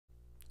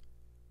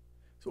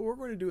So what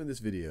we're going to do in this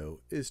video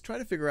is try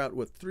to figure out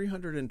what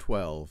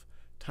 312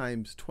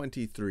 times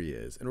 23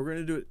 is. And we're going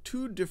to do it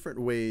two different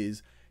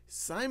ways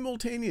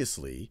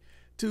simultaneously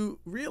to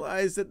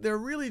realize that they're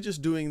really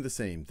just doing the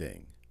same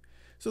thing.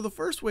 So the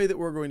first way that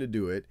we're going to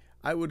do it,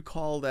 I would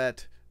call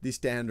that the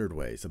standard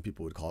way. Some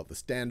people would call it the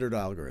standard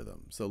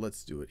algorithm. So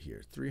let's do it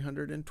here.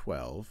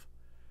 312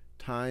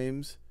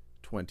 times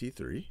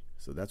 23.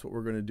 So that's what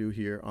we're going to do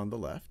here on the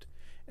left.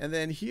 And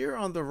then here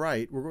on the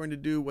right, we're going to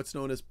do what's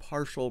known as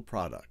partial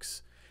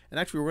products. And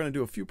actually, we're going to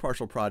do a few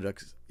partial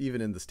products even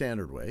in the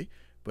standard way.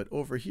 But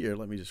over here,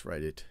 let me just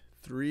write it,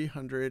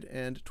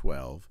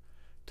 312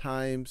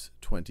 times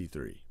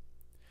 23.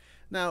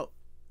 Now,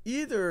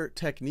 either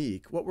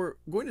technique, what we're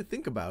going to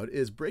think about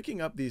is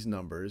breaking up these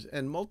numbers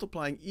and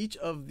multiplying each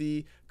of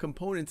the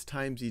components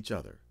times each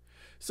other.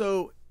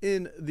 So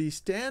in the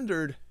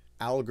standard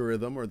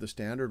algorithm or the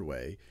standard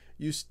way,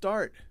 you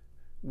start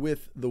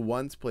with the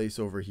ones place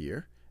over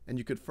here, and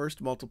you could first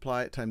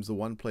multiply it times the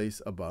one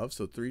place above.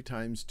 So 3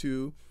 times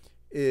 2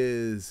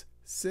 is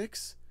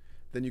 6.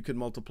 Then you could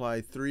multiply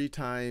 3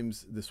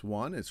 times this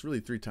 1. It's really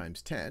 3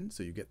 times 10,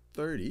 so you get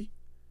 30.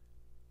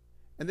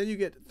 And then you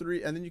get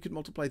 3, and then you could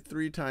multiply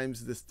 3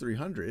 times this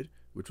 300,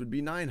 which would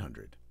be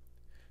 900.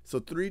 So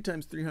 3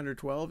 times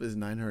 312 is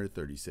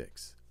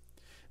 936.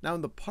 Now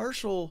in the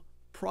partial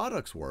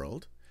products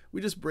world, we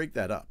just break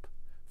that up.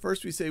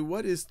 First we say,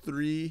 what is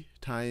 3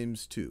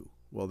 times 2?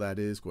 Well, that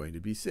is going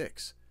to be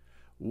 6.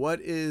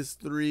 What is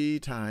 3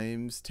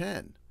 times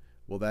 10?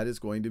 Well, that is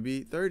going to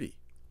be 30.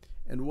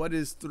 And what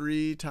is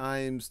 3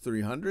 times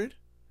 300?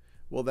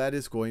 Well, that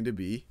is going to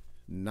be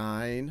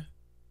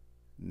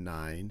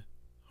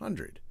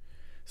 900.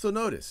 So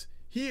notice,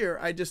 here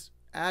I just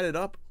added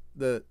up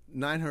the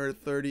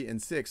 930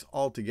 and 6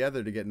 all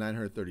together to get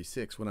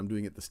 936 when I'm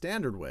doing it the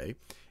standard way.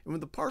 And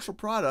with the partial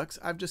products,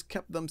 I've just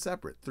kept them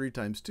separate. 3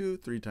 times 2,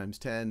 3 times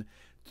 10,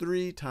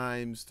 3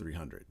 times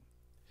 300.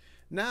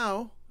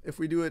 Now, if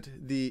we do it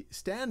the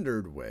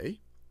standard way,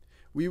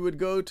 we would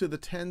go to the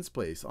tens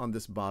place on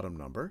this bottom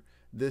number,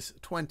 this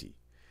 20.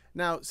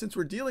 Now, since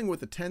we're dealing with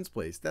the tens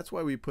place, that's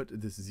why we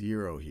put this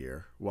 0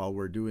 here while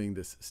we're doing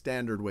this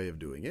standard way of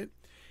doing it.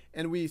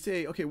 And we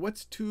say, okay,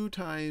 what's 2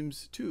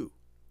 times 2?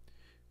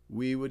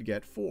 We would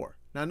get 4.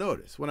 Now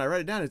notice, when I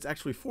write it down, it's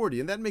actually 40,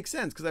 and that makes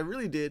sense because I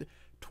really did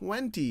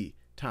 20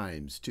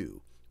 times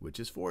 2, which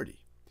is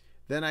 40.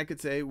 Then I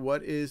could say,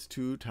 what is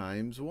 2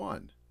 times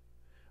 1?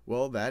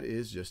 Well, that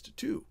is just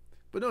 2.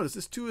 But notice,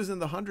 this 2 is in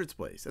the hundreds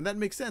place, and that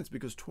makes sense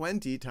because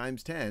 20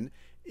 times 10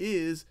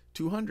 is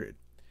 200.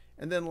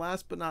 And then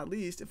last but not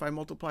least, if I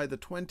multiply the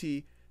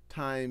 20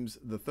 times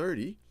the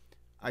 30,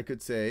 I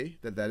could say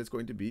that that is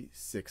going to be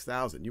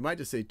 6,000. You might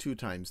just say 2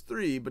 times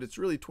 3, but it's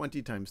really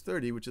 20 times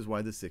 30, which is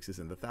why the 6 is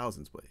in the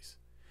thousands place.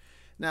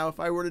 Now, if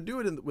I were to do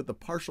it with the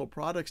partial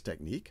products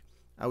technique,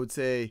 I would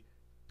say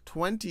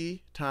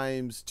 20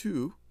 times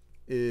 2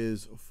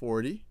 is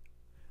 40.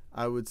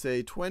 I would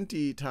say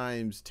 20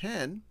 times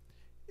 10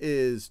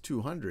 is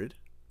 200.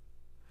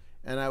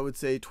 And I would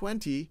say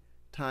 20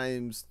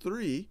 times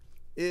 3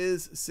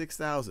 is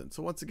 6,000.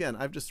 So once again,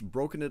 I've just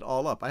broken it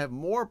all up. I have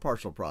more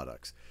partial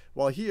products,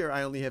 while here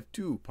I only have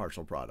 2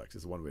 partial products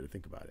is one way to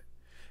think about it.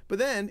 But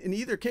then in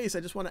either case, I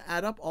just want to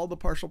add up all the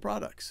partial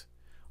products.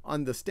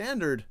 On the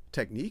standard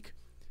technique,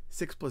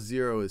 6 plus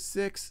 0 is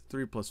 6,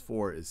 3 plus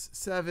 4 is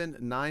 7,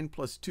 9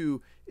 plus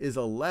 2 is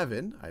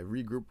 11. I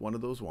regroup one of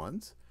those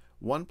ones.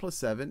 1 plus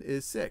 7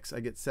 is 6.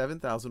 I get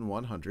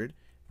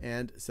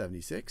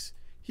 7,176.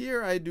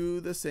 Here I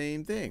do the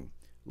same thing.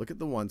 Look at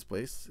the ones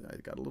place. I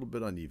got a little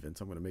bit uneven,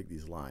 so I'm going to make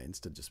these lines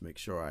to just make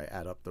sure I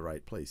add up the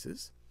right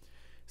places.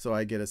 So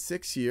I get a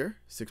 6 here,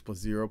 6 plus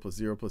 0 plus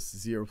 0 plus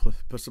 0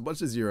 plus a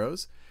bunch of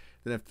zeros.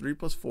 Then I have 3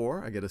 plus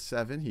 4, I get a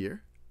 7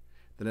 here.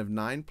 Then I have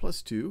 9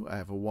 plus 2, I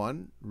have a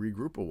 1,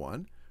 regroup a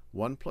 1.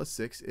 1 plus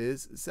 6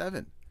 is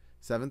 7.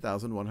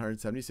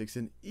 7,176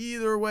 in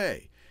either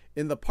way.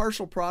 In the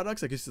partial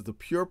products, I guess it's the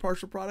pure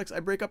partial products, I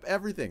break up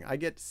everything. I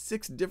get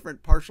 6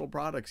 different partial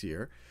products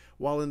here,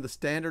 while in the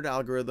standard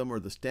algorithm or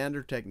the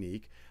standard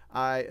technique,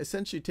 I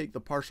essentially take the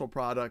partial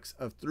products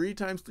of 3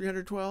 times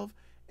 312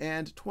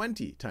 and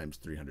 20 times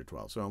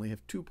 312. So I only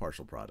have 2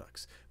 partial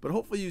products. But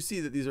hopefully you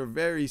see that these are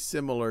very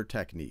similar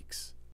techniques.